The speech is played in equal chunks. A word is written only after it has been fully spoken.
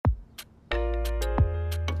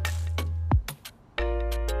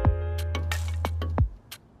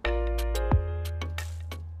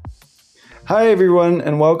Hi, everyone,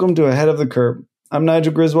 and welcome to Ahead of the Curve. I'm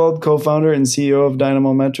Nigel Griswold, co-founder and CEO of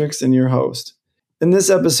Dynamometrics and your host. In this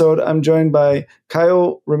episode, I'm joined by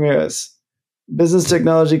Arcadio Ramirez, business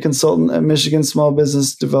technology consultant at Michigan Small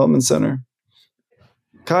Business Development Center.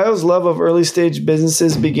 Kyle's love of early-stage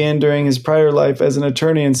businesses began during his prior life as an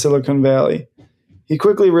attorney in Silicon Valley. He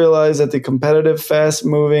quickly realized that the competitive,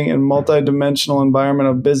 fast-moving, and multi-dimensional environment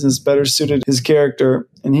of business better suited his character,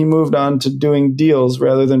 and he moved on to doing deals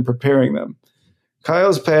rather than preparing them.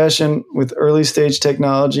 Kyle's passion with early-stage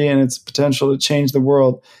technology and its potential to change the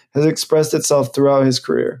world has expressed itself throughout his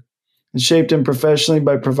career. It shaped him professionally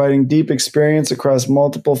by providing deep experience across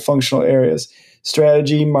multiple functional areas: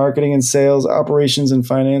 strategy, marketing and sales, operations and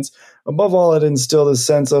finance. Above all, it instilled a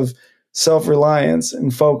sense of self-reliance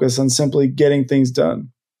and focus on simply getting things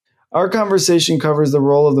done. Our conversation covers the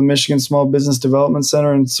role of the Michigan Small Business Development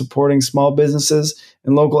Center in supporting small businesses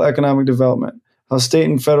and local economic development, how state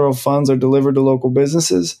and federal funds are delivered to local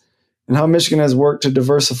businesses, and how Michigan has worked to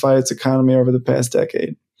diversify its economy over the past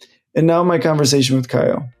decade. And now my conversation with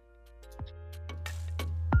Kyle.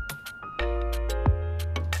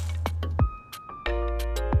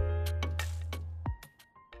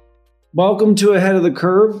 Welcome to Ahead of the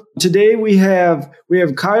Curve. Today we have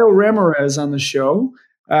Kyle Ramirez on the show.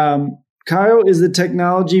 Kyle is the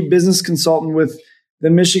technology business consultant with the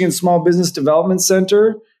Michigan Small Business Development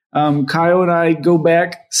Center. Kyle and I go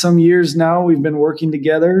back some years now. We've been working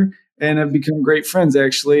together and have become great friends,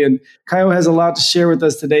 actually. And Kyle has a lot to share with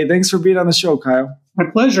us today. Thanks for being on the show, Kyle. My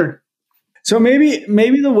pleasure. So maybe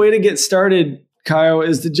the way to get started, Kyle,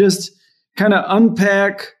 is to just kind of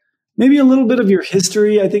unpack maybe a little bit of your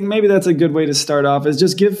history. I think maybe that's a good way to start off, is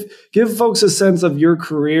just give folks a sense of your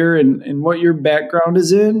career and what your background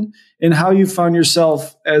is in and how you found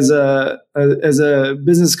yourself as a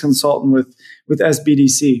business consultant with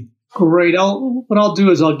SBDC. Great. What I'll do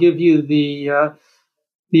is I'll give you the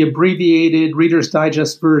abbreviated Reader's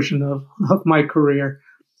Digest version of my career.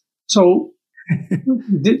 So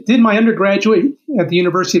did my undergraduate at the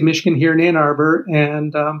University of Michigan here in Ann Arbor,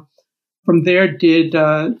 and from there did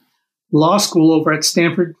law school over at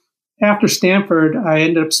Stanford. After Stanford, I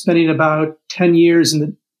ended up spending about 10 years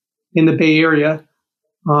in the Bay Area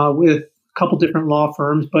with a couple different law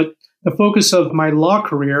firms. But the focus of my law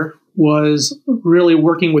career was really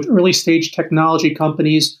working with early stage technology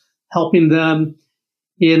companies, helping them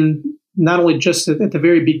in not only just at the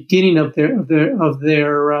very beginning of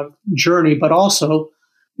their journey, but also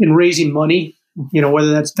in raising money.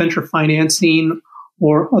 Whether that's venture financing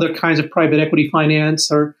or other kinds of private equity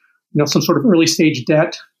finance, or some sort of early stage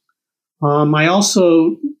debt. I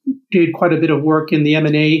also did quite a bit of work in the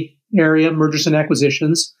M&A area, mergers and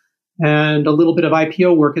acquisitions, and a little bit of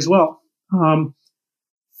IPO work as well.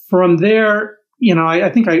 From there, I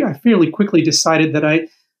think I fairly quickly decided that I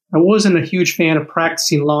wasn't a huge fan of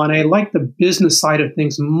practicing law, and I liked the business side of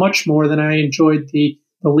things much more than I enjoyed the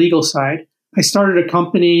legal side. I started a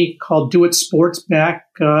company called Do It Sports back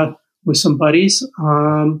with some buddies.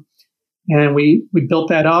 And we built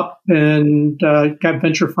that up and got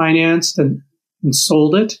venture financed and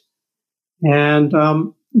sold it. And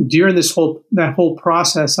during that whole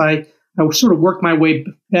process, I sort of worked my way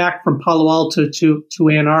back from Palo Alto to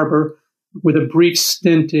Ann Arbor with a brief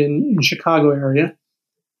stint in Chicago area.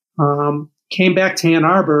 Came back to Ann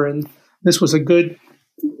Arbor, and this was a good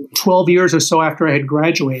 12 years or so after I had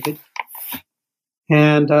graduated,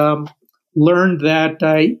 and learned that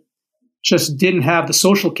I just didn't have the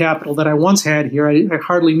social capital that I once had here. I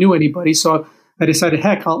hardly knew anybody, so I decided,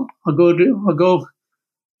 heck, I'll go.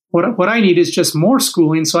 What I need is just more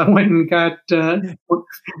schooling. So I went and got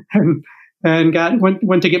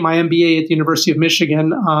went to get my MBA at the University of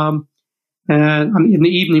Michigan, and in the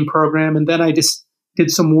evening program. And then I just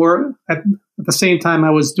did some work at the same time.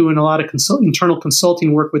 I was doing a lot of internal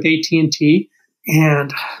consulting work with AT&T.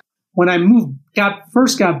 And when I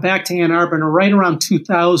first got back to Ann Arbor, and right around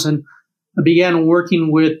 2000. I began working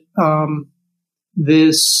with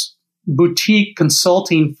this boutique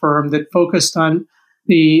consulting firm that focused on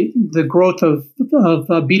the growth of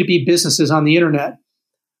B2B businesses on the internet.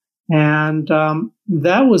 And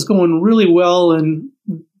that was going really well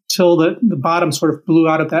until the bottom sort of blew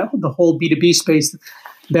out of the whole B2B space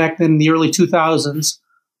back then in the early 2000s.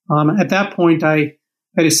 At that point, I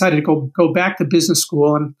decided to go back to business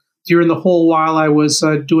school, and during the whole while, I was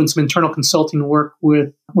doing some internal consulting work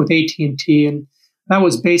with AT&T, and that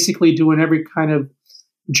was basically doing every kind of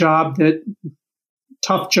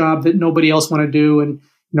tough job that nobody else wanted to do, and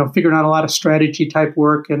figuring out a lot of strategy type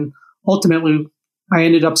work. And ultimately, I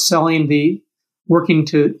ended up working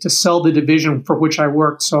to sell the division for which I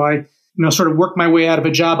worked. So I sort of worked my way out of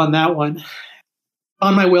a job on that one.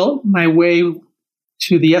 On my way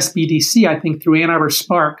to the SBDC, I think through Ann Arbor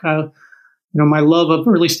Spark, my love of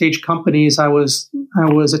early stage companies, I was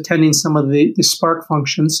attending some of the Spark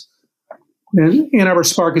functions. And Ann Arbor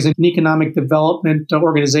Spark is an economic development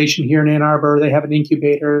organization here in Ann Arbor. They have an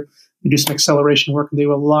incubator. They do some acceleration work, and they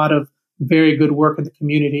do a lot of very good work in the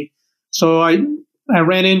community. So I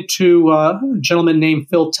ran into a gentleman named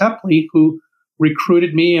Phil Tepley who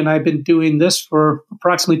recruited me, and I've been doing this for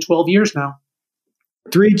approximately 12 years now.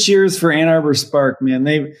 3 cheers for Ann Arbor Spark,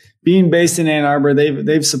 man. Being based in Ann Arbor,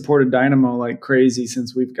 they've supported Dynamo like crazy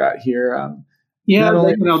since we've got here.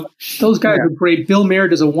 Those guys are great. Bill Mayer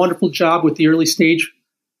does a wonderful job with the early stage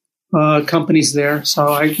companies there. So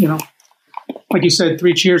like you said,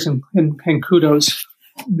 3 cheers and kudos.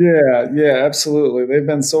 Yeah, absolutely. They've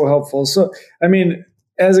been so helpful. So, I mean,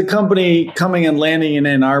 as a company coming and landing in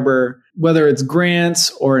Ann Arbor, whether it's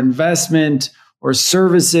grants or investment or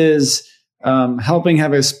services, helping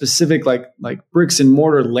have a specific like bricks and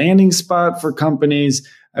mortar landing spot for companies.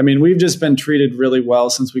 I mean, we've just been treated really well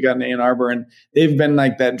since we got into Ann Arbor, and they've been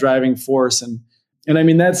like that driving force. And I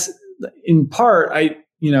mean, that's in part,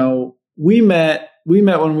 we met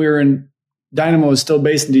when we were in Dynamo was still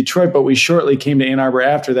based in Detroit, but we shortly came to Ann Arbor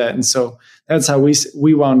after that. And so that's how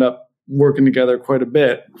we wound up working together quite a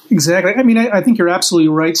bit. Exactly. I mean, I think you're absolutely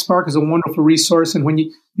right. Spark is a wonderful resource. And when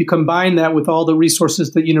you combine that with all the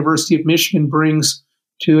resources that University of Michigan brings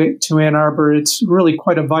to Ann Arbor, it's really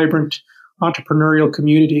quite a vibrant entrepreneurial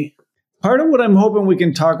community. Part of what I'm hoping we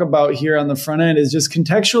can talk about here on the front end is just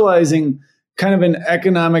contextualizing kind of an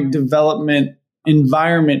economic development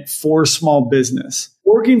environment for small business.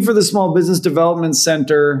 Working for the Small Business Development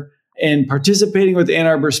Center and participating with Ann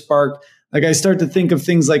Arbor Spark, like I start to think of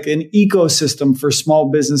things like an ecosystem for small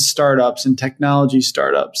business startups and technology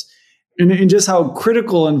startups, and just how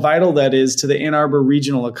critical and vital that is to the Ann Arbor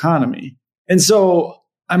regional economy. And so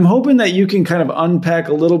I'm hoping that you can kind of unpack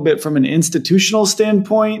a little bit from an institutional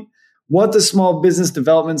standpoint what the Small Business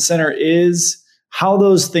Development Center is, how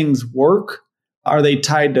those things work. Are they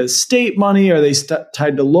tied to state money? Are they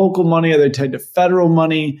tied to local money? Are they tied to federal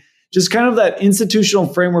money? Just kind of that institutional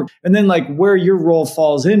framework. And then like where your role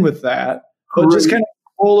falls in with that, but just kind of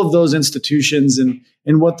all of those institutions and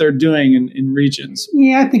what they're doing in regions.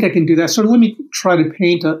 Yeah, I think I can do that. So let me try to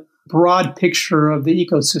paint a broad picture of the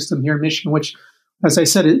ecosystem here in Michigan, which, as I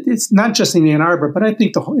said, it's not just in Ann Arbor, but I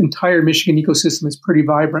think the whole entire Michigan ecosystem is pretty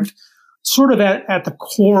vibrant. Sort of at the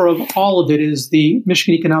core of all of it is the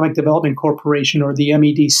Michigan Economic Development Corporation, or the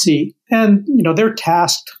MEDC. And, they're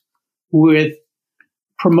tasked with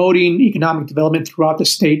promoting economic development throughout the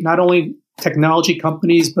state, not only technology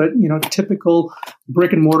companies, but, typical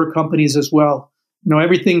brick and mortar companies as well.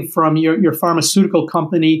 Everything from your pharmaceutical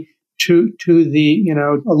company to the,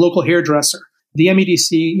 a local hairdresser. The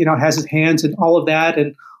MEDC, has its hands in all of that,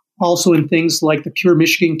 and also in things like the Pure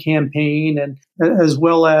Michigan campaign, and as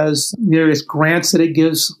well as various grants that it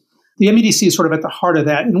gives. The MEDC is sort of at the heart of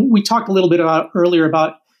that. And we talked a little bit earlier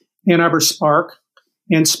about Ann Arbor Spark.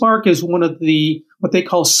 And Spark is one of what they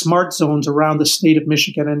call smart zones around the state of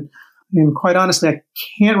Michigan. And quite honestly, I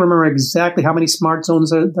can't remember exactly how many smart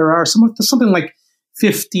zones there are. Something like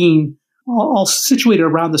 15, all situated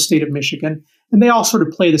around the state of Michigan. And they all sort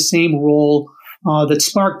of play the same role that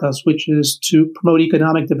Spark does, which is to promote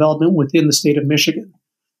economic development within the state of Michigan.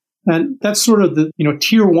 And that's sort of the,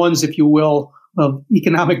 tier ones, if you will, of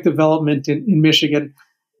economic development in Michigan.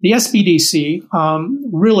 The SBDC,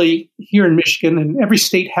 really here in Michigan, and every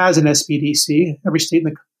state has an SBDC, every state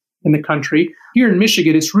in the country. Here in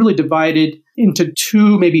Michigan, it's really divided into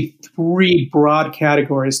 2, maybe 3 broad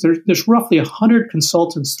categories. There's roughly 100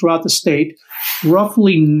 consultants throughout the state.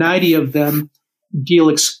 Roughly 90 of them deal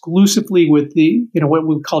exclusively with the, what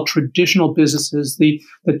we call traditional businesses, the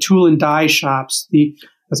tool and die shops,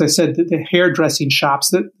 as I said, the hairdressing shops,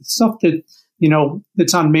 the stuff that,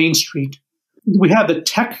 that's on Main Street. We have the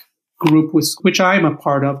tech group, which I am a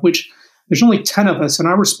part of, which there's only 10 of us, and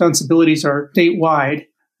our responsibilities are statewide.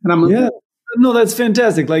 And no, that's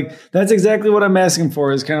fantastic. Like, that's exactly what I'm asking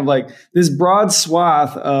for, is kind of like this broad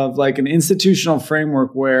swath of like an institutional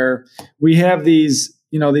framework where we have these,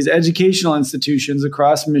 these educational institutions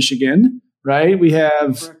across Michigan, right? We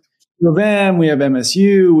have U of M, we have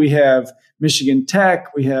MSU, we have Michigan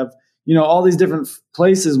Tech, we have, all these different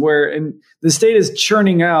places where, and the state is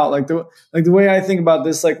churning out like the way I think about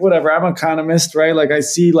this, like whatever, I'm an economist, right? Like I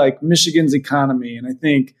see like Michigan's economy and I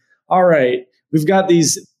think, all right, we've got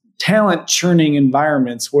these talent churning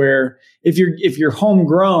environments where if you're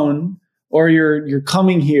homegrown or you're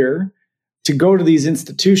coming here to go to these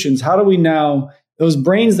institutions, how do we now, those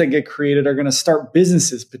brains that get created are going to start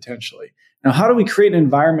businesses potentially. Now, how do we create an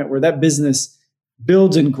environment where that business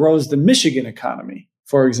builds and grows the Michigan economy,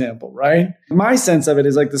 for example, right? My sense of it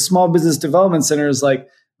is like the Small Business Development Center is like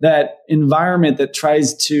that environment that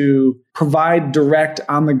tries to provide direct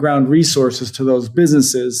on the ground resources to those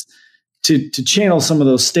businesses to channel some of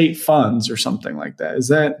those state funds or something like that. Is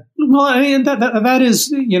that? Well, I mean, that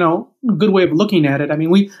is, a good way of looking at it. I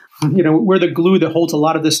mean, we're the glue that holds a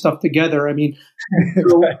lot of this stuff together. I mean,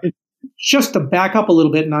 Right. just to back up a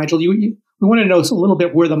little bit, Nigel, we want to know a little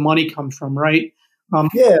bit where the money comes from, right?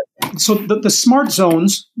 Yeah. So the smart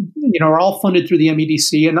zones, are all funded through the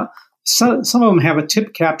MEDC, and some of them have a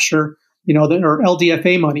tip capture, that are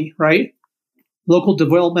LDFA money, right? Local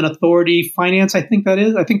Development Authority Finance, I think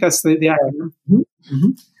that's the acronym. Mm-hmm.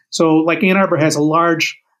 So like Ann Arbor has a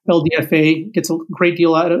large LDFA, gets a great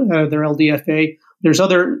deal out of their LDFA. There's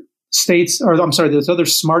other states, there's other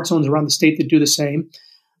smart zones around the state that do the same.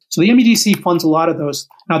 So the MEDC funds a lot of those.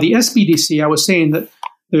 Now the SBDC, I was saying that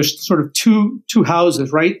there's sort of two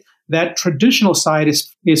houses, right? That traditional side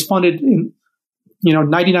is funded in,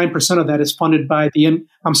 99% of that is funded by the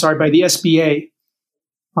SBA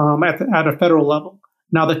at a federal level.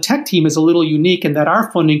 Now the tech team is a little unique in that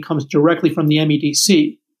our funding comes directly from the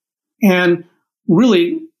MEDC. And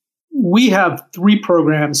really, we have three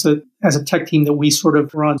programs that, as a tech team, that we sort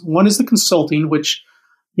of run. One is the consulting, which,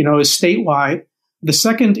 is statewide. The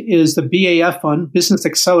second is the BAF fund, Business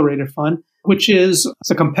Accelerator Fund, which is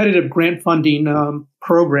a competitive grant funding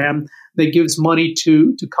program that gives money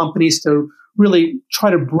to companies to really try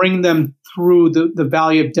to bring them through the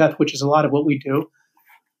valley of death, which is a lot of what we do.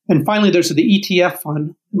 And finally, there's the ETF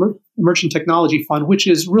fund, Emerging Technology Fund, which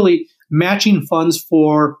is really matching funds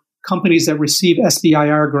for companies that receive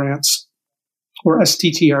SBIR grants or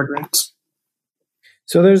STTR grants.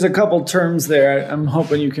 So there's a couple terms there I'm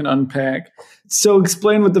hoping you can unpack. So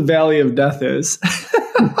explain what the Valley of Death is.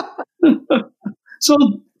 So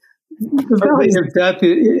the Valley of Death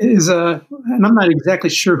is and I'm not exactly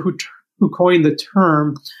sure who coined the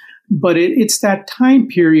term, but it's that time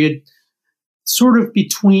period sort of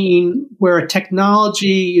between where a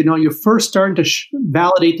technology, you're first starting to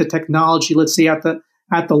validate the technology, let's say at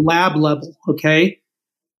the lab level, okay,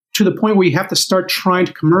 to the point where you have to start trying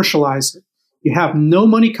to commercialize it. You have no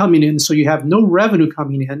money coming in, so you have no revenue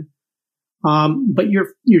coming in, but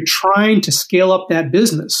you're trying to scale up that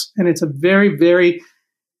business, and it's a very, very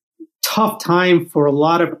tough time for a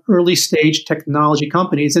lot of early stage technology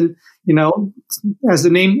companies. And as the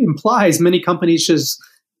name implies, many companies just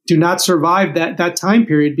do not survive that time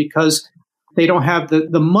period because they don't have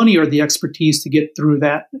the money or the expertise to get through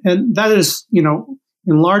that. And that is, in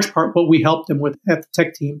large part what we help them with at the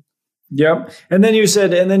tech team. Yep. And then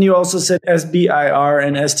you also said SBIR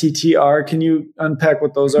and STTR. Can you unpack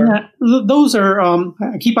what those are? Yeah, those are,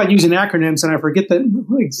 I keep on using acronyms and I forget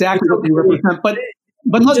exactly what they represent, but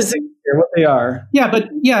let's just hear what they are. Yeah, but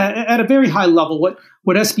at a very high level, what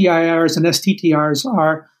SBIRs and STTRs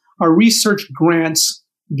are research grants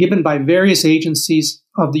given by various agencies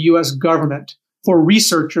of the U.S. government for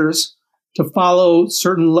researchers to follow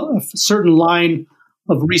certain line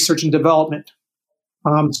of research and development.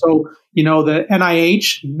 So, the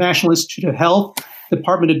NIH, National Institute of Health,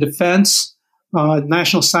 Department of Defense,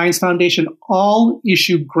 National Science Foundation, all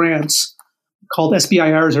issue grants called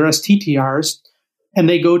SBIRs or STTRs, and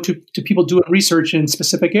they go to people doing research in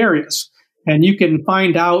specific areas. And you can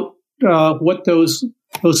find out what those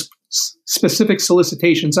specific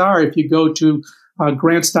solicitations are if you go to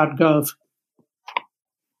grants.gov.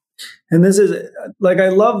 And this is I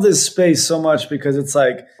love this space so much because it's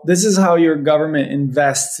this is how your government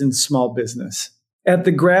invests in small business at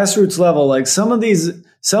the grassroots level. Some of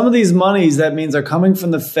these monies, that means, are coming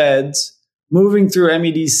from the feds, moving through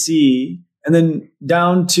MEDC, and then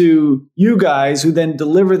down to you guys who then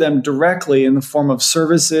deliver them directly in the form of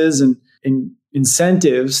services and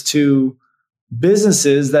incentives to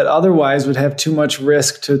businesses that otherwise would have too much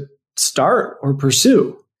risk to start or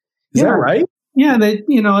pursue. Is that right? Yeah,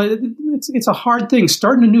 it's a hard thing.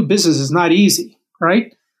 Starting a new business is not easy,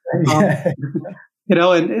 right?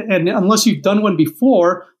 And unless you've done one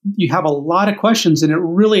before, you have a lot of questions, and it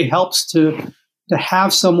really helps to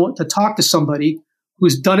have someone to talk to somebody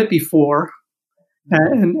who's done it before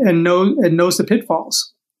and knows the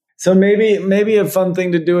pitfalls. So maybe a fun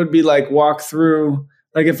thing to do would be walk through,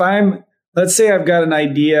 let's say I've got an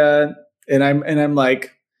idea and I'm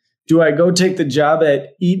like, do I go take the job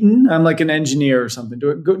at Eaton? I'm like an engineer or something.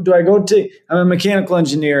 I'm a mechanical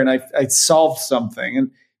engineer and I solved something.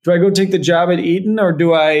 And do I go take the job at Eaton, or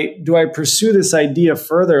do I pursue this idea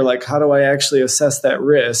further? How do I actually assess that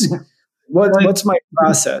risk? What's my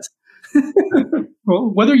process?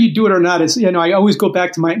 Well, whether you do it or not is, I always go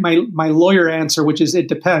back to my lawyer answer, which is it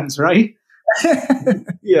depends, right?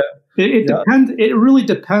 Yeah. It depends. It really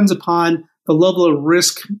depends upon the level of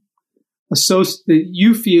risk that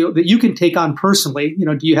you feel that you can take on personally.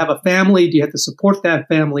 Do you have a family? Do you have to support that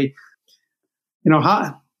family? A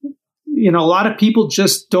lot of people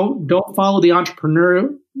just don't follow the entrepreneur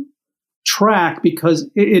track because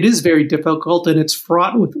it is very difficult and it's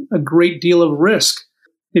fraught with a great deal of risk.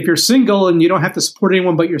 If you're single and you don't have to support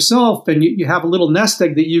anyone but yourself, and you have a little nest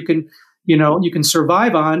egg that you can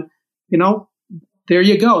survive on, there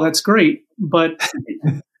you go. That's great. But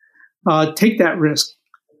take that risk.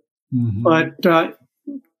 Mm-hmm. But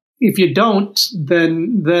if you don't,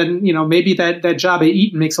 then maybe that job at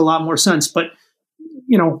Eaton makes a lot more sense. But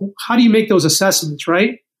how do you make those assessments,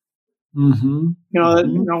 right? Mm-hmm.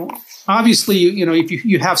 Obviously, if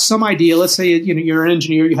you have some idea, let's say you're an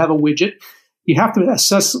engineer, you have a widget, you have to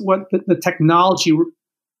assess what the technology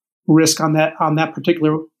risk on that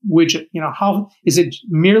particular widget. How is it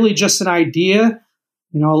merely just an idea,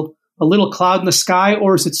 a little cloud in the sky,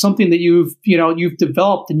 or is it something that you've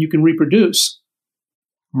developed and you can reproduce?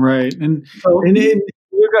 Right, and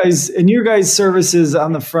your guys' services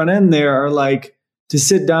on the front end there are like to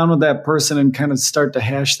sit down with that person and kind of start to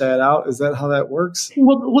hash that out. Is that how that works?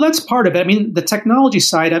 Well, that's part of it. I mean, the technology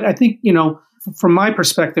side, I think, from my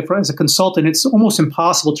perspective as a consultant, it's almost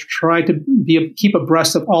impossible to try to keep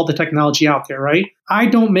abreast of all the technology out there, right? I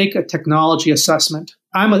don't make a technology assessment.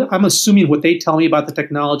 I'm assuming what they tell me about the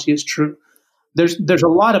technology is true. There's a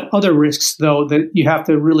lot of other risks, though, that you have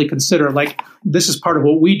to really consider. Like, this is part of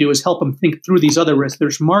what we do is help them think through these other risks.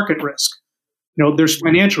 There's market risk. There's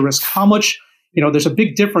financial risk. How much, there's a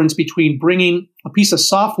big difference between bringing a piece of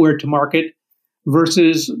software to market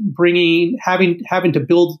versus having to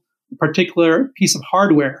build a particular piece of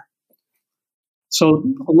hardware. So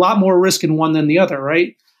a lot more risk in one than the other,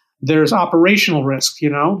 right? There's operational risk,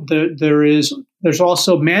 there's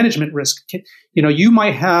also management risk. You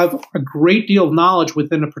might have a great deal of knowledge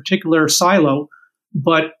within a particular silo,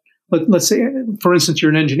 but let's say, for instance,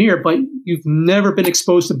 you're an engineer, but you've never been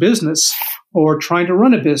exposed to business or trying to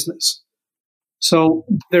run a business. So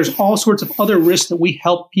there's all sorts of other risks that we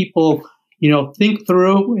help people, think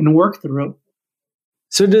through and work through.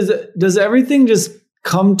 So does everything just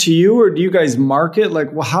come to you, or do you guys market?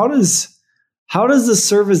 Like, well, how does the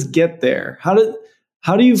service get there? How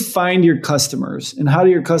do you find your customers, and how do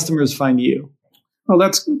your customers find you? Well,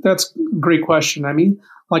 that's a great question. I mean,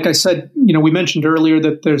 like I said, we mentioned earlier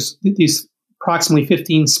that there's these approximately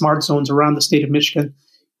 15 smart zones around the state of Michigan.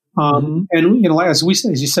 And, as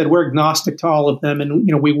you said, we're agnostic to all of them,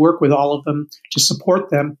 and, we work with all of them to support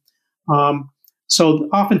them. So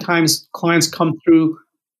oftentimes clients come through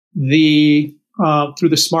the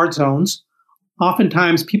smart zones.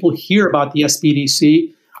 Oftentimes people hear about the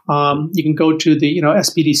SBDC. You can go to the,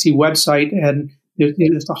 SBDC website, and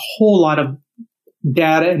there's a whole lot of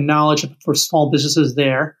data and knowledge for small businesses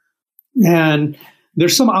there. And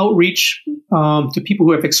there's some outreach to people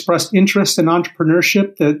who have expressed interest in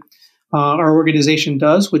entrepreneurship that our organization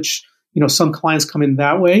does, which, some clients come in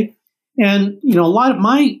that way. And, a lot of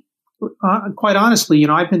my, quite honestly,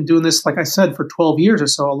 I've been doing this, like I said, for 12 years or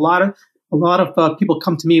so. A lot of people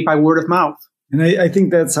come to me by word of mouth. And I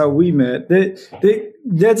think that's how we met.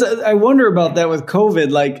 I wonder about that with COVID.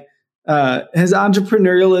 Like, has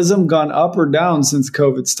entrepreneurialism gone up or down since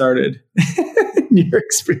COVID started in your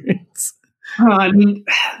experience? I mean,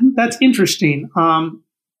 that's interesting.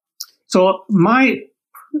 So my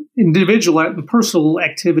individual and personal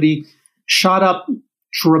activity shot up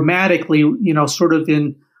dramatically, sort of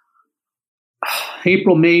in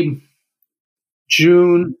April, May,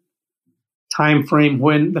 June timeframe,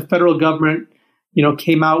 when the federal government,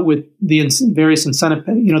 came out with the various incentive,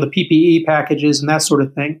 the PPE packages and that sort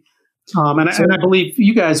of thing. And I believe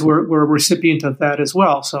you guys were a recipient of that as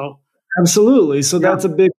well. So absolutely. So that's a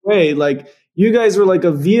big way. Like, you guys were like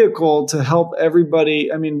a vehicle to help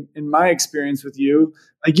everybody. I mean, in my experience with you,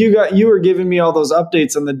 like you were giving me all those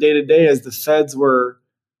updates on the day to day as the feds were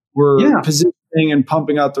positioning and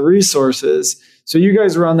pumping out the resources. So you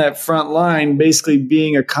guys were on that front line, basically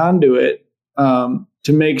being a conduit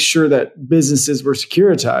to make sure that businesses were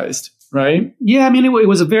securitized, right? Yeah, I mean, it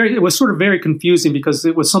was sort of very confusing because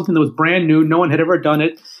it was something that was brand new. No one had ever done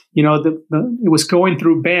it. It was going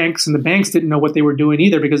through banks, and the banks didn't know what they were doing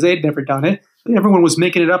either because they'd never done it. Everyone was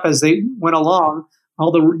making it up as they went along.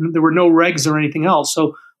 There were no regs or anything else.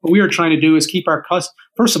 So what we were trying to do is keep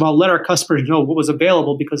first of all, let our customers know what was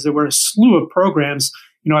available, because there were a slew of programs,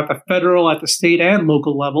 at the federal, at the state, and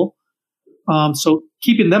local level. So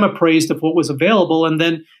keeping them appraised of what was available, and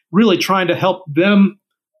then really trying to help them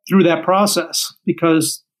through that process,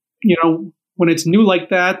 because, when it's new like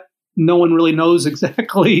that, no one really knows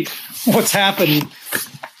exactly what's happening.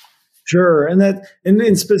 Sure.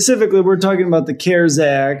 And specifically, we're talking about the CARES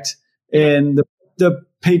Act and the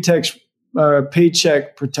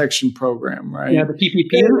Paycheck Protection Program, right? Yeah, the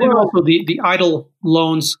PPP, and also the idle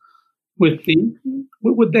loans with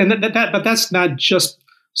but that's not just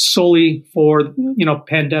solely for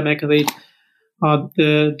pandemic. The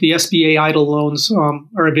SBA idle loans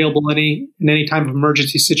are available in any time of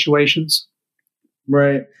emergency situations.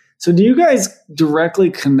 Right. So do you guys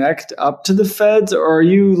directly connect up to the feds, or are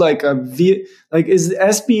you like is the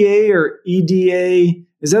SBA or EDA,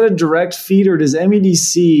 is that a direct feed, or does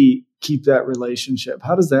MEDC keep that relationship?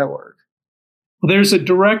 How does that work? Well, there's a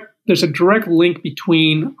direct link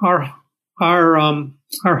between our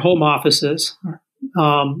home offices,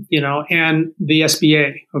 and the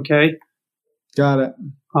SBA. Okay. Got it.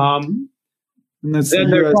 And that's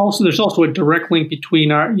there's also a direct link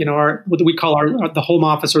between our what we call the home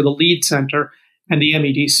office or the lead center and the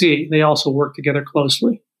MEDC. They also work together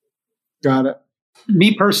closely. Got it.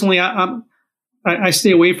 Me personally, I stay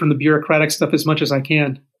away from the bureaucratic stuff as much as I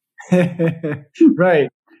can. Right.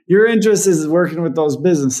 Your interest is working with those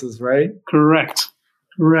businesses, right? Correct.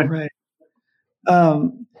 Right.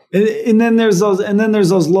 And then there's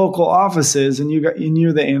those local offices, and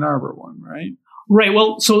you're the Ann Arbor one, right? Right.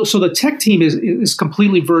 Well, so the tech team is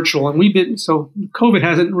completely virtual, and COVID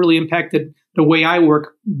hasn't really impacted the way I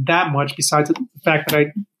work that much, besides the fact that I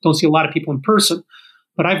don't see a lot of people in person.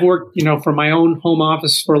 But I've worked, for my own home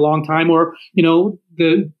office for a long time, or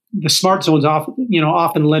the smart zones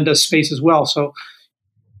often lend us space as well.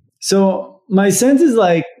 So my sense is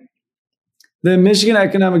like the Michigan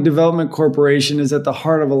Economic Development Corporation is at the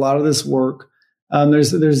heart of a lot of this work.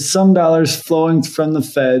 There's some dollars flowing from the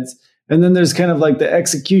feds. And then there's kind of like the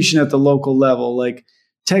execution at the local level, like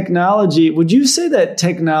technology. Would you say that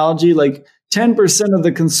technology, like 10% of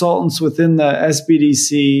the consultants within the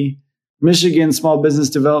SBDC, Michigan Small Business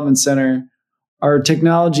Development Center, are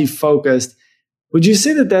technology focused? Would you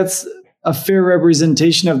say that that's a fair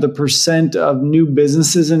representation of the percent of new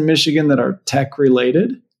businesses in Michigan that are tech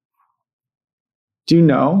related? Do you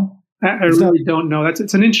know? I really don't know.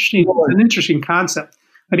 It's an interesting concept.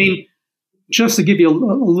 I mean, just to give you a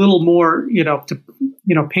little more, to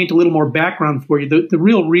paint a little more background for you, the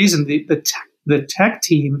real reason the tech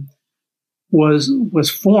team was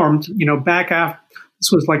formed, back after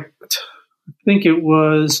this was like, I think it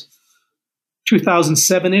was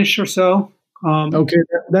 2007-ish or so. Okay,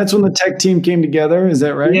 that's when the tech team came together. Is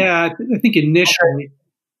that right? Yeah, I think initially,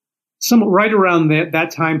 right around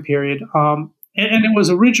that time period, and it was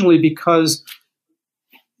originally because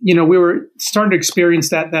we were starting to experience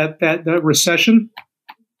that recession.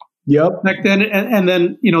 Yep. Back then, and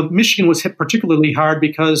then Michigan was hit particularly hard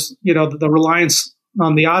because the reliance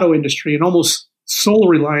on the auto industry, and almost sole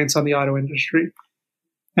reliance on the auto industry,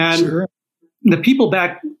 and sure. The people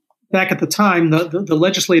back at the time, the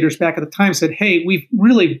legislators back at the time said, "Hey, we've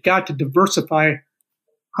really got to diversify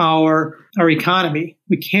our economy.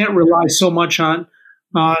 We can't rely so much on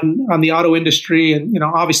the auto industry, and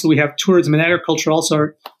obviously we have tourism and agriculture also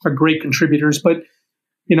are great contributors, but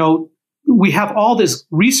we have all this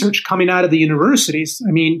research coming out of the universities.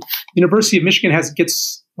 I mean, University of Michigan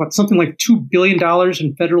gets something like $2 billion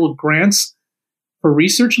in federal grants for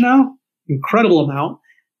research now, incredible amount,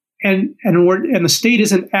 and the state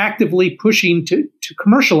isn't actively pushing to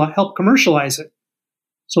help commercialize it.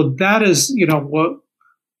 So that is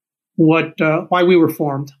why we were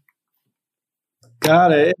formed."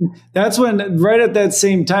 Got it. That's when, right at that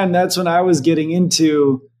same time, that's when I was getting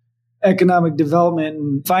into economic development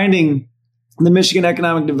and finding the Michigan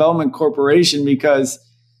Economic Development Corporation, because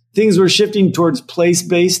things were shifting towards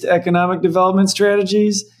place-based economic development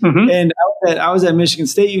strategies. Mm-hmm. And I was at Michigan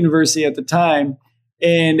State University at the time,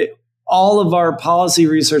 and all of our policy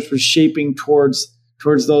research was shaping towards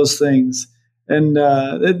those things. And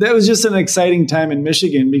that was just an exciting time in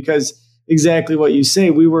Michigan, because exactly what you say,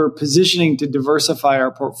 we were positioning to diversify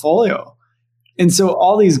our portfolio. And so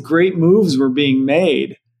all these great moves were being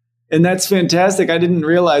made. And that's fantastic. I didn't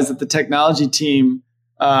realize that the technology team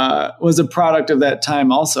was a product of that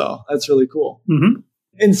time also. That's really cool. Mm-hmm.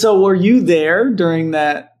 And so were you there during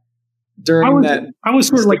that? I was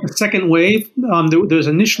sort of like the second wave. There was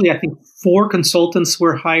initially, I think, 4 consultants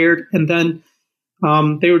were hired, and then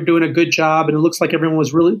they were doing a good job, and it looks like everyone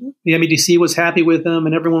was the MEDC was happy with them,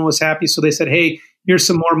 and everyone was happy. So they said, "Hey, here's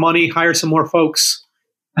some more money, hire some more folks."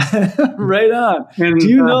 Right on. And, do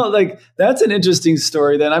you know, that's an interesting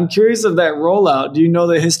story then. I'm curious of that rollout. Do you know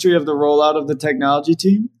the history of the rollout of the technology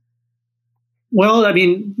team? Well, I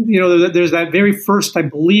mean, there's that very first, I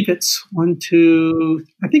believe it's I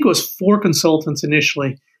think it was 4 consultants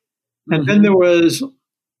initially. And then there was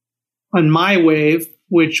on my wave,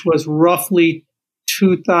 which was roughly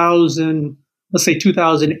 2000, let's say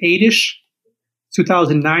 2008-ish,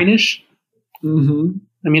 2009-ish.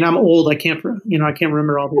 I mean, I'm old. I can't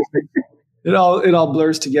remember all these things. It all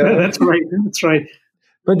blurs together. That's right.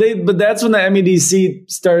 But that's when the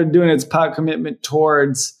MEDC started doing its pot commitment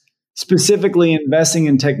towards specifically investing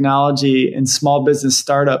in technology and small business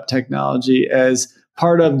startup technology as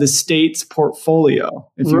part of the state's portfolio,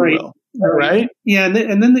 if you will. Right? Yeah,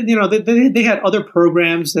 and then they had other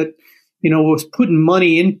programs that was putting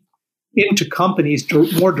money into companies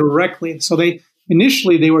more directly. So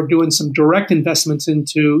initially they were doing some direct investments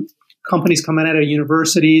into companies coming out of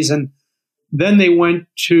universities, and then they went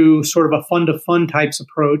to sort of a fund-to-fund types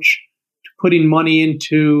approach to putting money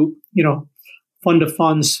into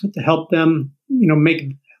fund-to-funds to help them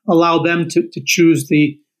allow them to choose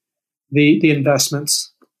the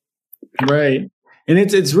investments. Right. And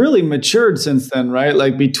it's really matured since then, right?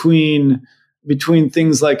 Like between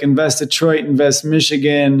things like Invest Detroit, Invest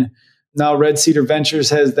Michigan, now Red Cedar Ventures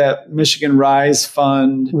has that Michigan Rise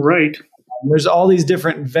Fund. Right. There's all these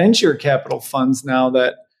different venture capital funds now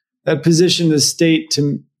that position the state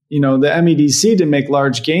to, the MEDC to make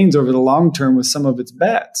large gains over the long term with some of its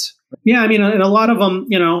bets. Yeah, I mean, and a lot of them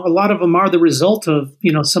are the result of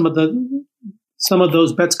some of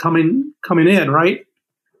those bets coming in, right?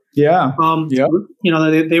 Yeah.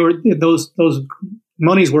 They were those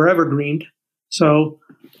monies were evergreened, so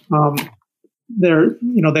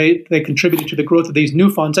they contributed to the growth of these new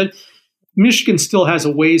funds. And Michigan still has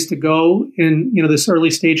a ways to go in this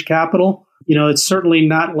early stage capital. It's certainly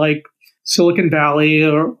not like Silicon Valley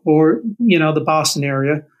or the Boston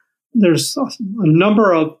area. There's a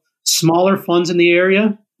number of smaller funds in the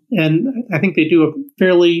area, and I think they do a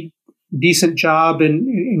fairly decent job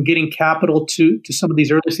in getting capital to some of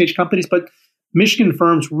these early stage companies. But Michigan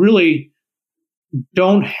firms really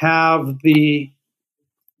don't have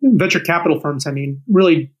venture capital firms. I mean,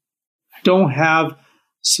 really don't have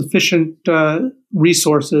sufficient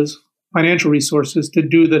resources, financial resources, to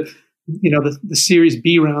do the Series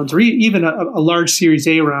B rounds or even a large Series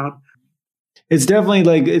A round. It's definitely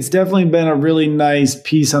been a really nice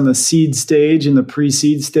piece on the seed stage and the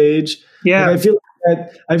pre-seed stage. Yeah, and I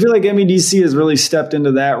feel like MEDC has really stepped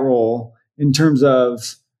into that role in terms of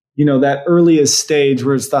that earliest stage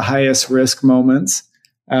where it's the highest risk moments.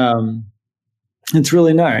 It's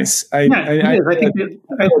really nice. I think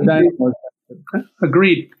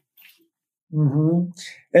agreed. Mm-hmm.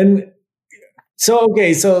 And so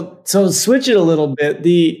switch it a little bit.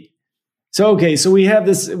 So we have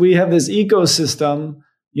this ecosystem.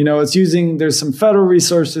 It's there's some federal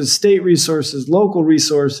resources, state resources, local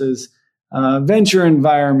resources, venture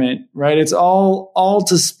environment, right? It's all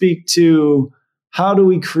to speak to how do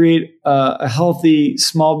we create a healthy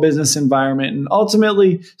small business environment and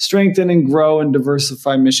ultimately strengthen and grow and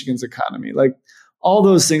diversify Michigan's economy, like all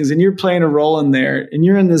those things. And you're playing a role in there, and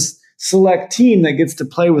you're in this select team that gets to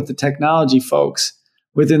play with the technology folks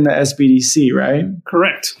within the SBDC, right?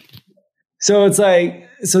 Correct. So it's like,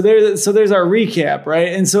 there's our recap, right?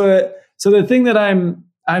 And so the thing that I'm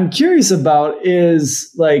curious about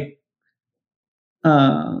is like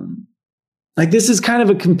this is kind of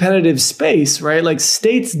a competitive space, right? Like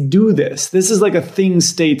states do this. This is like a thing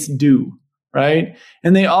states do, right?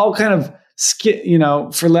 And they all kind of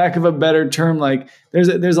for lack of a better term, like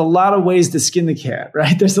there's a lot of ways to skin the cat,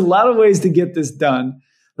 right? There's a lot of ways to get this done.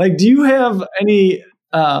 Like, do you have any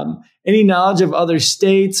knowledge of other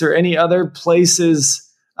states or any other places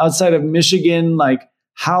outside of Michigan, like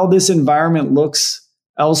how this environment looks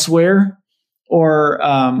elsewhere, or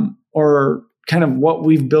kind of what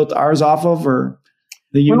we've built ours off of, or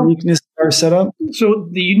the uniqueness of our setup? So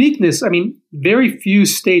the uniqueness, I mean, very few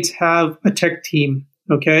states have a tech team,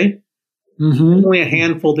 okay? Mm-hmm. Only a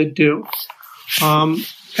handful that do. And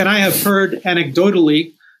I have heard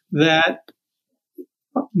anecdotally that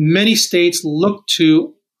many states look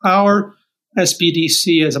to our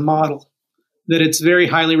SBDC as a model, that it's very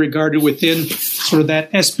highly regarded within sort of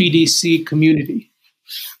that SBDC community.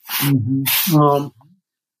 Mm-hmm.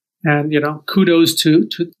 And kudos to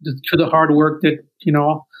the hard work that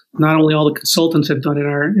not only all the consultants have done in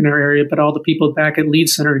our area, but all the people back at Lead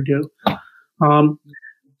Center do.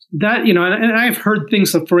 That and I've heard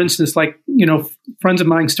things like, for instance, like friends of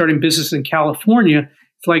mine starting business in California.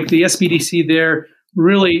 It's like the SBDC there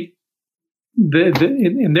really,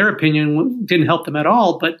 in their opinion, didn't help them at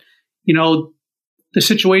all. But the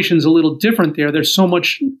situation's a little different there. There's so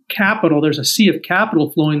much capital. There's a sea of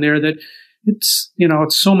capital flowing there that it's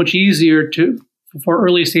so much easier for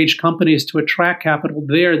early stage companies to attract capital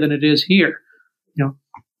there than it is here.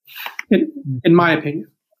 In my opinion.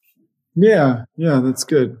 Yeah, that's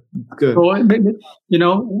good. Good. So,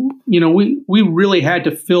 we really had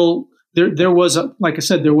to fill. There was like I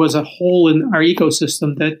said, there was a hole in our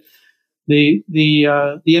ecosystem that the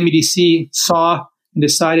MEDC saw and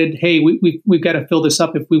decided, hey, we've got to fill this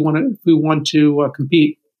up if we want to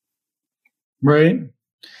compete. Right.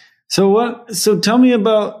 So tell me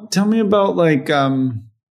about like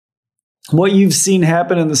what you've seen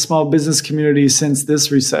happen in the small business community since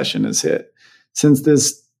this recession has hit, since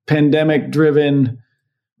this pandemic driven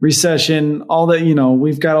recession, all that,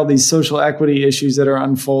 we've got all these social equity issues that are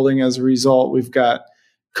unfolding as a result. We've got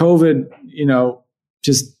COVID,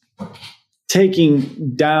 just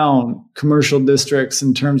taking down commercial districts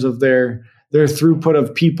in terms of their throughput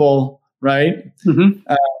of people, right? Mm-hmm.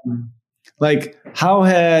 Like how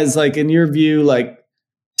has, like, in your view, like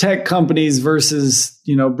tech companies versus,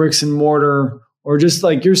 bricks and mortar, or just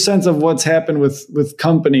like your sense of what's happened with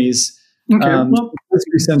companies, this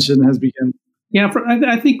recession has begun? Yeah,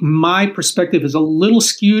 I think my perspective is a little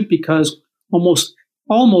skewed because almost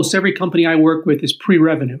every company I work with is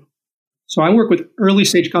pre-revenue. So I work with early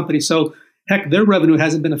stage companies. So heck, their revenue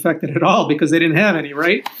hasn't been affected at all because they didn't have any,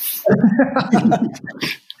 right?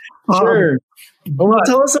 Sure. Well,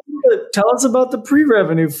 tell us about the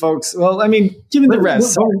pre-revenue folks. Well, I mean, given the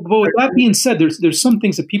rest. But with that being said, there's some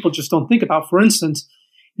things that people just don't think about. For instance,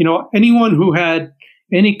 anyone who had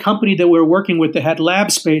any company that we're working with that had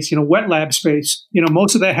lab space, wet lab space,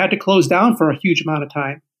 most of that had to close down for a huge amount of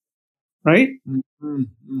time, right? Mm-hmm.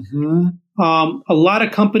 Mm-hmm. A lot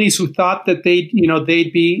of companies who thought that they'd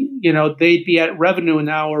be at revenue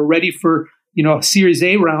now or ready for a Series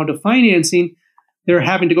A round of financing, they're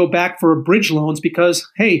having to go back for bridge loans because,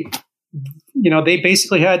 hey, they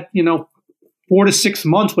basically had 4 to 6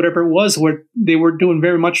 months, whatever it was, where they were doing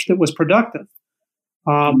very much that was productive.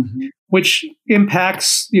 Which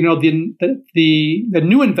impacts, the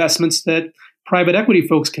new investments that private equity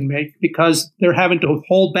folks can make because they're having to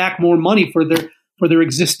hold back more money for their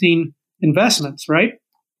existing investments, right?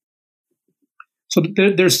 So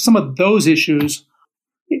there's some of those issues.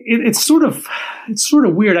 It's sort of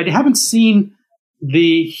weird. I haven't seen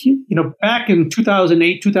back in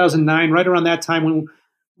 2008, 2009, right around that time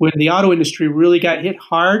when the auto industry really got hit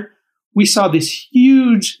hard, we saw this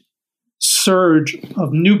huge surge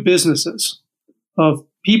of new businesses, of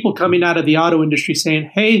people coming out of the auto industry saying,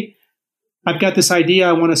 hey, I've got this idea.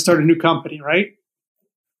 I want to start a new company, right?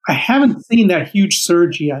 I haven't seen that huge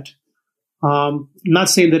surge yet. I'm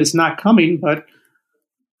not saying that it's not coming, but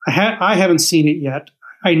I haven't seen it yet.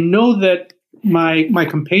 I know that my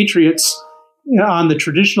compatriots on the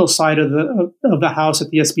traditional side of the house at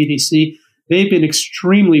the SBDC, they've been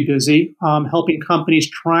extremely busy helping companies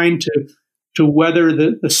trying to weather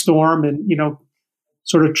the storm and,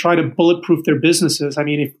 sort of try to bulletproof their businesses. I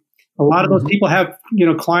mean, if a lot of those people have,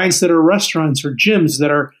 clients that are restaurants or gyms that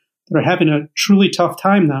are having a truly tough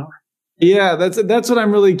time now. Yeah, that's what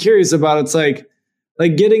I'm really curious about. It's like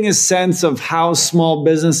getting a sense of how small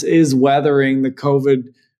business is weathering the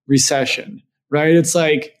COVID recession, right? It's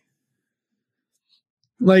like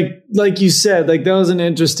you said, like that was an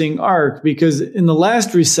interesting arc because in the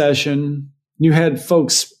last recession, you had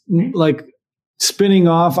folks like spinning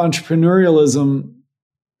off entrepreneurialism,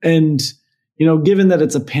 and given that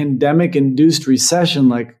it's a pandemic-induced recession,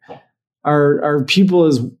 like are people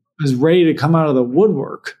as ready to come out of the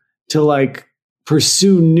woodwork to like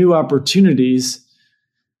pursue new opportunities?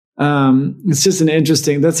 It's just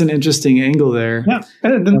that's an interesting angle there. Yeah,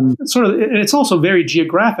 and then it's also very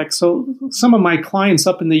geographic. So some of my clients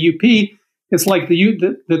up in the UP, it's like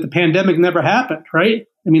that the pandemic never happened, right?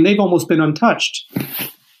 I mean, they've almost been untouched.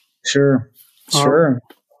 Sure.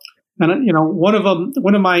 And one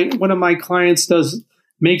of my clients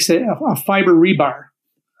makes a fiber rebar,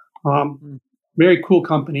 very cool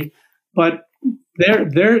company, but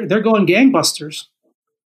they're going gangbusters,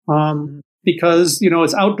 because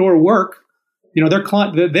it's outdoor work. Their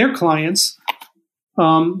clients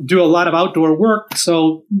do a lot of outdoor work,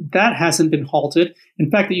 so that hasn't been halted. In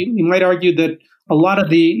fact, you might argue that a lot of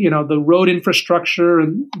the road infrastructure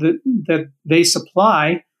and that they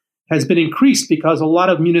supply has been increased because a lot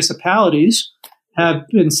of municipalities have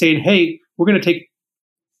been saying, hey, we're going to take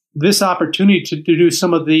this opportunity to do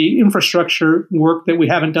some of the infrastructure work that we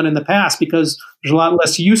haven't done in the past because there's a lot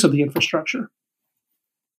less use of the infrastructure.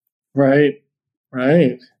 Right.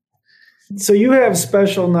 So you have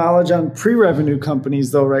special knowledge on pre-revenue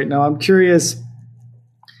companies though right now. I'm curious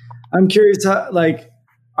how, like,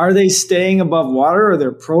 are they staying above water?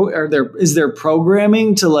 Is there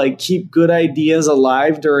programming to like keep good ideas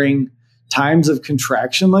alive during times of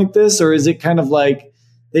contraction like this? Or is it kind of like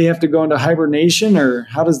they have to go into hibernation, or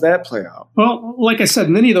how does that play out? Well, like I said,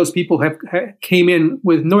 many of those people came in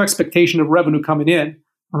with no expectation of revenue coming in.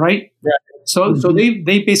 All right. Right. So they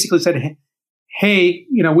basically said, hey,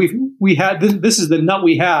 we had this is the nut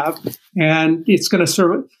we have, and it's going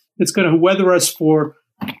to weather us for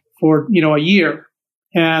a year,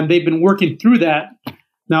 and they've been working through that.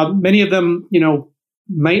 Now, many of them,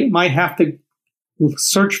 might have to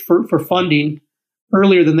search for funding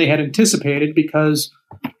earlier than they had anticipated because,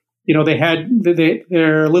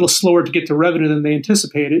 they're a little slower to get to revenue than they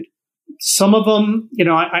anticipated. Some of them,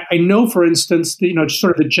 I know, for instance, just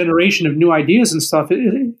sort of the generation of new ideas and stuff,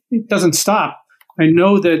 it doesn't stop. I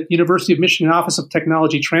know that University of Michigan Office of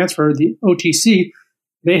Technology Transfer, the OTC,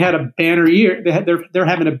 they had a banner year. They're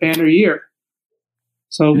having a banner year.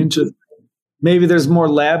 So maybe there's more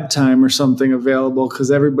lab time or something available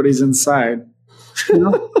because everybody's inside.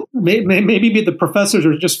 Maybe the professors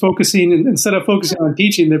are just focusing, instead of focusing on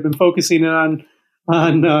teaching, they've been focusing on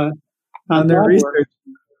their research.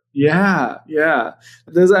 Yeah.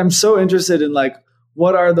 I'm so interested in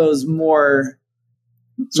what are those more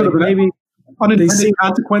sort of maybe unintended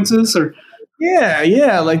consequences, or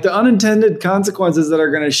like the unintended consequences that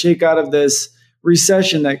are going to shake out of this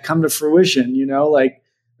recession that come to fruition. Like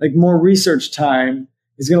more research time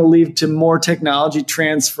is going to lead to more technology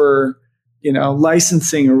transfer,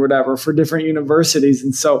 licensing or whatever for different universities.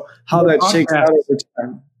 And so how that shakes out over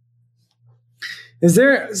time. Is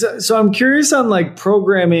there, so I'm curious on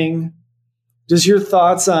programming, just your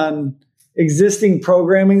thoughts on existing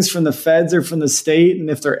programmings from the feds or from the state and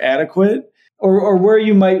if they're adequate, or where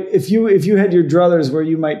you might, if you had your druthers, where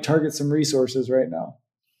you might target some resources right now.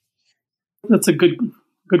 That's a good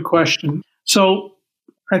question. So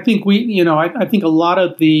I think I think a lot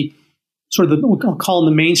of the sort of I'll call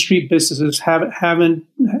them the Main Street businesses have been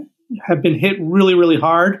hit really, really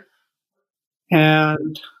hard,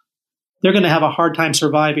 and they're going to have a hard time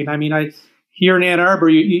surviving. I mean, here in Ann Arbor,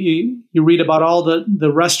 you read about all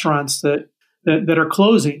the restaurants that are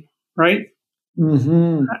closing, right?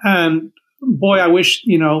 Mm-hmm. And boy, I wish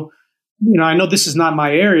I know this is not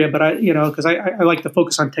my area, but because I like to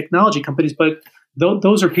focus on technology companies, but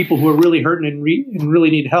those are people who are really hurting and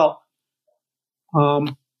really need help.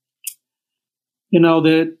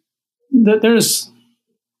 There's.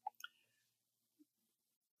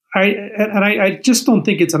 I just don't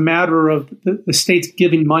think it's a matter of the states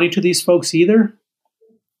giving money to these folks either.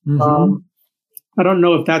 Mm-hmm. I don't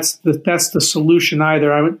know if that's the solution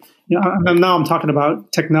either. Now I'm talking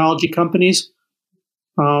about technology companies.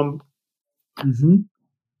 Mm-hmm.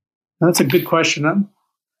 That's a good question.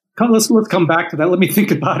 Let's come back to that. Let me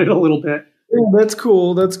think about it a little bit. Yeah, that's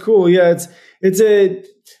cool. Yeah,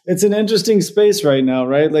 it's an interesting space right now,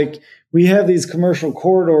 right? Like we have these commercial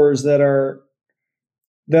corridors that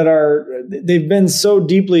they've been so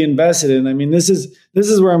deeply invested in. I mean, this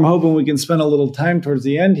is where I'm hoping we can spend a little time towards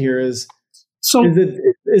the end here is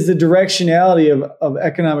the directionality of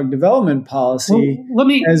economic development policy. Well, let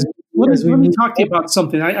me talk to you about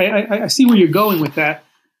something. I see where you're going with that.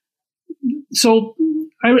 So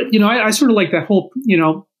I sort of like that whole,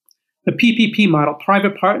 the PPP model,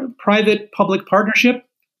 private public partnership,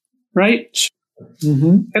 right?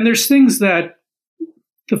 Mm-hmm. And there's things that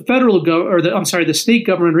the state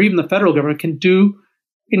government or even the federal government can do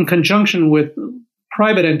in conjunction with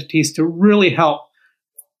private entities to really help.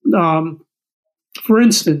 For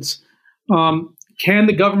instance, can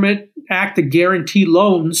the government act to guarantee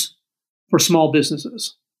loans for small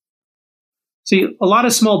businesses? See, a lot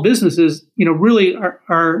of small businesses, really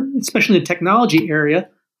are, especially in the technology area,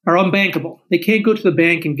 are unbankable. They can't go to the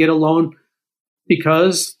bank and get a loan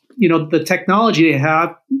because, the technology they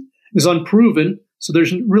have is unproven. So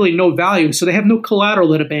there's really no value. So they have no collateral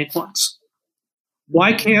that a bank wants.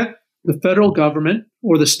 Why can't the federal government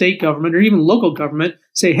or the state government or even local government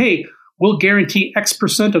say, hey, we'll guarantee X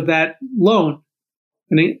percent of that loan?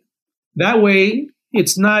 And that way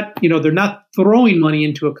it's not, they're not throwing money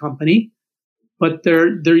into a company, but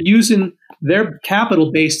they're using their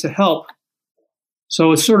capital base to help.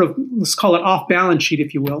 So it's sort of, let's call it off balance sheet,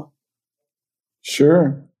 if you will.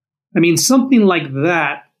 Sure. I mean, something like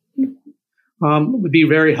that would be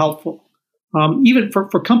very helpful. Even for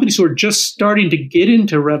companies who are just starting to get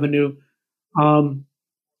into revenue, can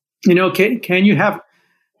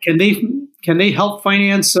they help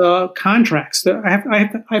finance contracts?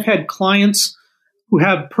 I've had clients who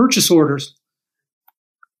have purchase orders,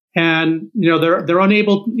 and they're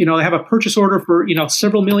unable. They have a purchase order for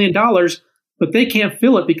several $1 million, but they can't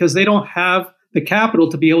fill it because they don't have the capital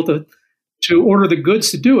to be able to order the goods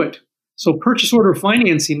to do it. So purchase order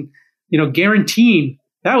financing, guaranteeing,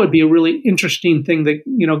 that would be a really interesting thing that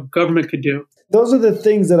government could do. those are the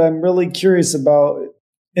things that I'm really curious about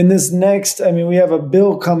in this next. I mean, we have a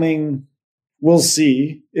bill coming. We'll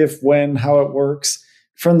see if, when, how it works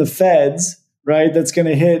from the feds, right? That's going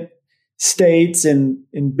to hit states and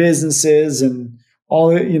businesses and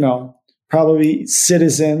all, probably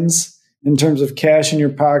citizens in terms of cash in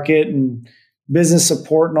your pocket and business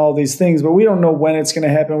support and all these things. But we don't know when it's going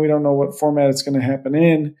to happen. We don't know what format it's going to happen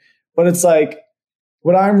in. But it's like,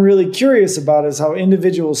 what I'm really curious about is how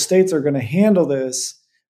individual states are going to handle this.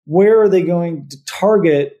 Where are they going to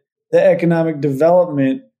target the economic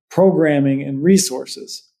development programming and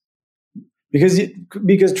resources? Because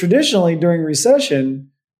traditionally during recession,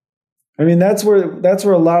 I mean, that's where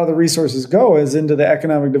a lot of the resources go, is into the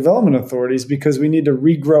economic development authorities, because we need to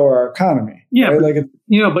regrow our economy. Yeah, right?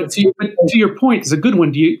 but to your point, it's a good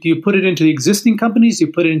one. Do you put it into the existing companies? Do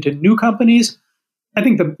you put it into new companies? I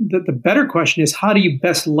think the better question is, how do you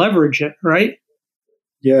best leverage it, right?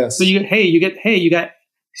 Yes. So the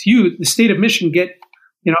state of Michigan get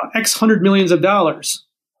X hundred millions of dollars.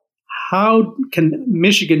 How can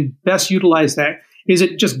Michigan best utilize that? Is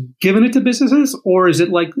it just giving it to businesses, or is it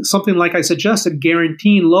like something like I suggested,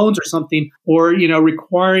 guaranteeing loans or something, or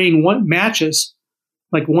requiring matches,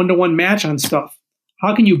 like 1-to-1 match on stuff?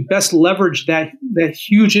 How can you best leverage that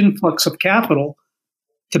huge influx of capital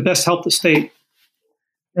to best help the state?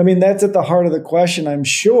 I mean, that's at the heart of the question. I'm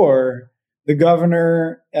sure the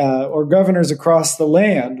governor or governors across the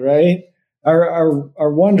land, right, are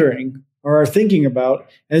wondering or are thinking about,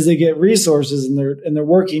 as they get resources and they're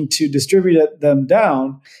working to distribute them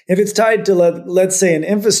down. If it's tied to let's say an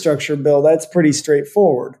infrastructure bill, that's pretty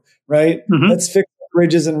straightforward, right? Mm-hmm. Let's fix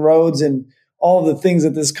bridges and roads and all the things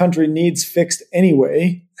that this country needs fixed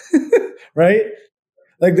anyway, right?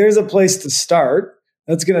 Like, there's a place to start.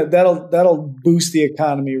 That'll boost the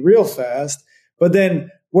economy real fast. But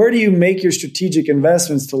then, where do you make your strategic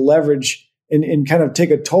investments to leverage and kind of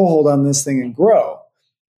take a toehold on this thing and grow?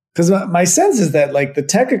 Because my sense is that, like, the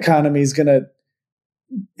tech economy is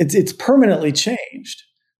it's permanently changed.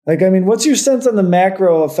 Like, I mean, what's your sense on the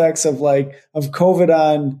macro effects of COVID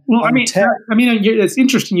on? Well, on tech? It's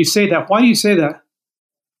interesting you say that. Why do you say that?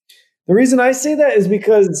 The reason I say that is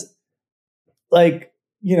because,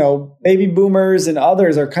 baby boomers and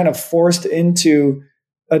others are kind of forced into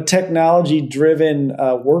a technology-driven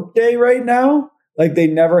workday right now, like they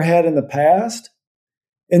never had in the past.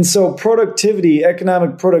 And so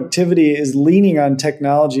economic productivity is leaning on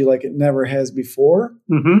technology like it never has before.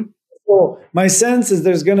 Mm-hmm. So my sense is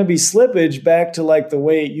there's going to be slippage back to like the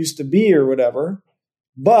way it used to be or whatever,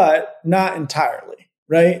 but not entirely,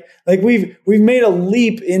 right? Like we've made a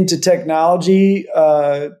leap into technology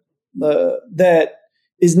that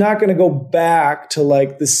is not going to go back to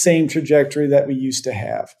like the same trajectory that we used to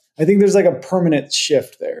have. I think there's like a permanent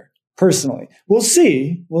shift there. Personally, we'll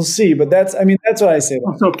see, but that's what I say.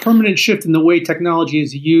 So a permanent shift in the way technology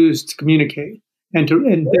is used to communicate and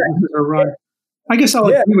businesses are run. I guess I'll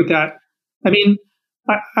agree with that. I mean,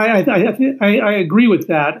 I agree with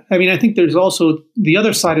that. I mean, I think there's also the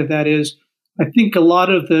other side of that is, I think a lot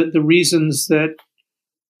of the reasons that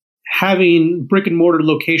having brick and mortar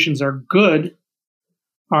locations are good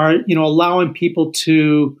are, allowing people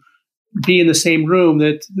to be in the same room.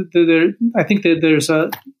 I think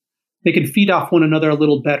that they can feed off one another a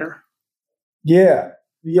little better. Yeah.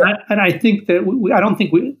 And I think that I don't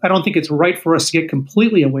think it's right for us to get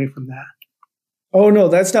completely away from that. Oh no,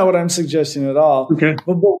 that's not what I'm suggesting at all. Okay.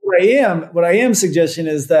 But what I am suggesting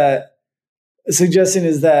is that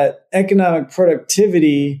economic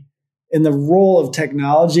productivity and the role of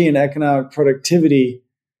technology and economic productivity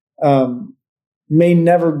may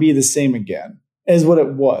never be the same again as what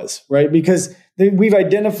it was, right? Because we've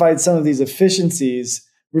identified some of these efficiencies.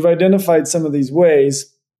 We've identified some of these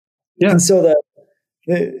ways, and so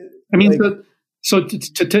how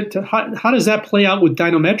does that play out with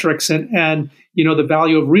dynametrics and the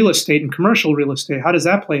value of real estate and commercial real estate? How does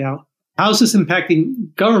that play out? How is this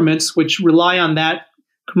impacting governments which rely on that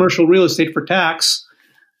commercial real estate for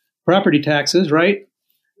property taxes, right?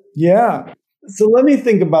 Yeah. So let me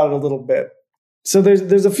think about it a little bit. So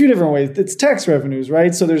there's a few different ways. It's tax revenues,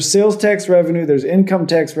 right? So there's sales tax revenue, there's income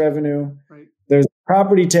tax revenue. Right. There's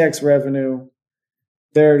property tax revenue.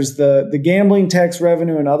 There's the gambling tax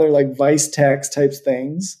revenue and other like vice tax types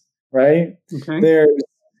things, right? Okay.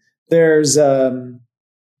 There's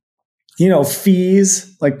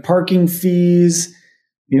fees, like parking fees,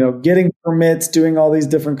 getting permits, doing all these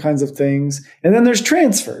different kinds of things. And then there's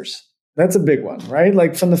transfers. That's a big one, right?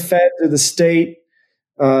 Like from the Fed to the state,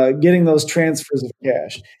 getting those transfers of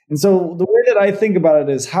cash. And so the way that I think about it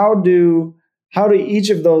is how do each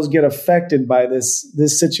of those get affected by this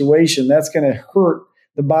situation? That's going to hurt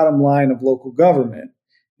the bottom line of local government.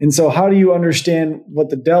 And so how do you understand what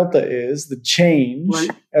the delta is, the change Right.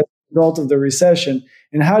 as a result of the recession,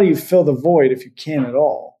 and how do you fill the void if you can at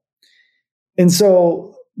all? And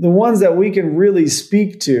so the ones that we can really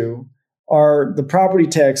speak to are the property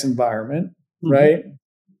tax environment, right?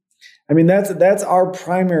 I mean, that's our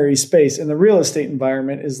primary space. And the real estate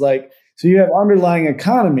environment is like, so you have underlying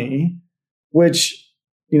economy, which,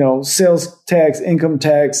 sales tax, income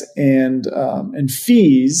tax, and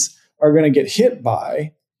fees are going to get hit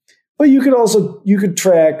by. But you could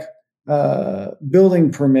track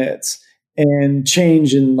building permits and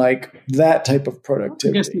change in like that type of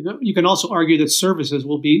productivity. I guess you can also argue that services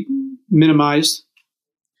will be minimized.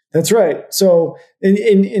 That's right. So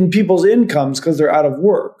in people's incomes, because they're out of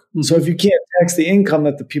work. Mm-hmm. So if you can't tax the income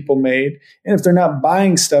that the people made, and if they're not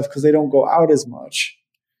buying stuff because they don't go out as much.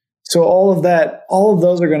 So all of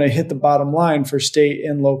those are going to hit the bottom line for state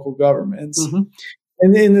and local governments. Mm-hmm.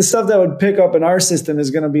 And then the stuff that would pick up in our system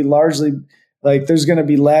is going to be largely like there's going to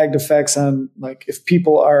be lagged effects on like if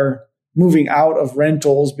people are moving out of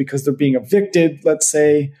rentals because they're being evicted, let's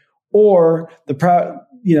say, or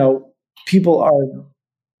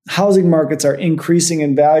housing markets are increasing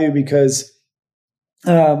in value because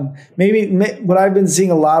maybe what I've been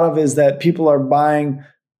seeing a lot of is that people are buying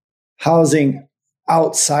housing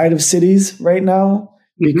outside of cities right now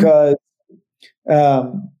because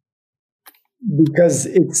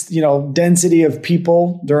it's, density of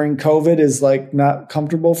people during COVID is like not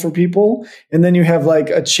comfortable for people. And then you have like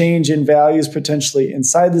a change in values potentially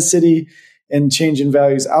inside the city and change in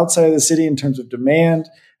values outside of the city in terms of demand.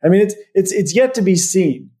 I mean, it's yet to be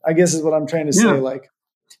seen, I guess is what I'm trying to say, like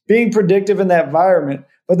being predictive in that environment.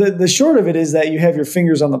 But the short of it is that you have your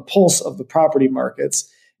fingers on the pulse of the property markets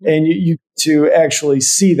and you to actually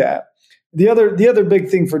see that. The other big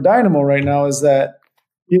thing for Dynamo right now is that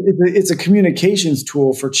it's a communications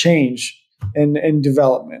tool for change and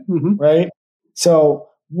development, right? So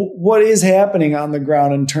what is happening on the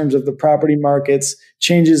ground in terms of the property markets,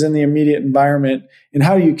 changes in the immediate environment, and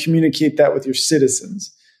how do you communicate that with your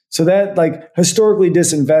citizens? So that like historically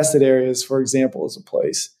disinvested areas, for example, is a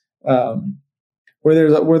place where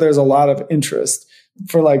there's a lot of interest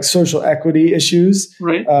for like social equity issues,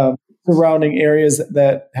 right? Surrounding areas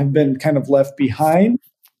that have been kind of left behind.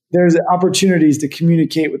 There's opportunities to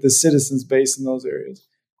communicate with the citizens base in those areas.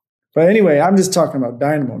 But anyway, I'm just talking about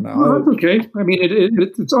Dynamo now. Oh, that's okay. I mean,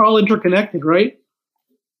 it's all interconnected, right?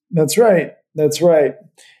 That's right. That's right.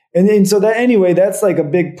 And so that's like a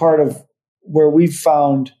big part of where we've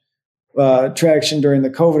found traction during the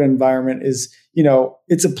COVID environment is,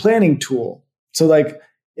 it's a planning tool. So like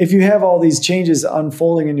if you have all these changes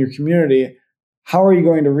unfolding in your community, how are you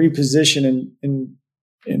going to reposition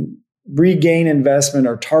and regain investment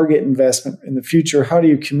or target investment in the future? How do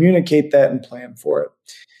you communicate that and plan for it?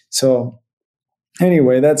 So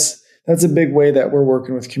anyway, that's a big way that we're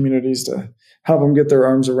working with communities to help them get their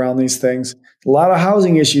arms around these things. A lot of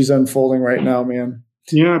housing issues unfolding right now, man.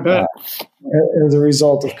 Yeah, I bet. As a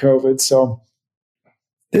result of COVID. So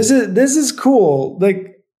this is cool.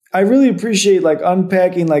 Like I really appreciate like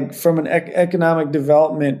unpacking like from an economic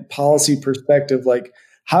development policy perspective, like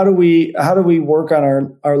how do we work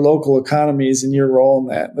on our local economies and your role in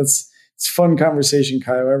that? It's a fun conversation,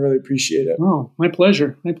 Kyle. I really appreciate it. Oh, my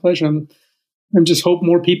pleasure. My pleasure. I'm just hope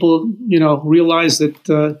more people, realize that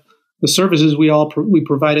the services we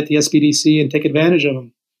provide at the SBDC and take advantage of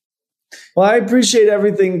them. Well, I appreciate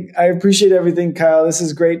everything. Kyle. This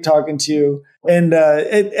is great talking to you. And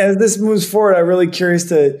as this moves forward, I'm really curious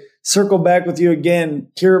to circle back with you again,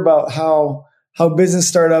 hear about how business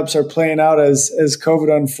startups are playing out as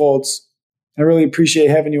COVID unfolds. I really appreciate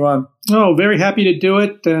having you on. Oh, very happy to do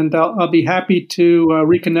it. And I'll be happy to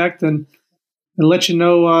reconnect and let you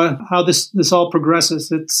know how this all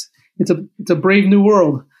progresses. It's a brave new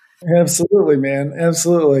world. Absolutely, man.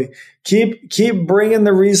 Absolutely. Keep bringing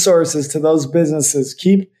the resources to those businesses.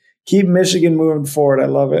 Keep Michigan moving forward. I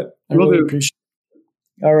love it. I really appreciate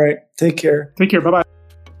it. All right. Take care. Take care. Bye-bye.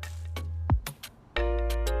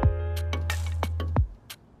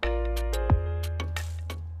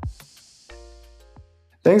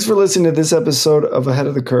 Thanks for listening to this episode of Ahead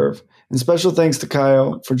of the Curve, and special thanks to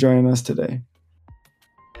Kyle for joining us today.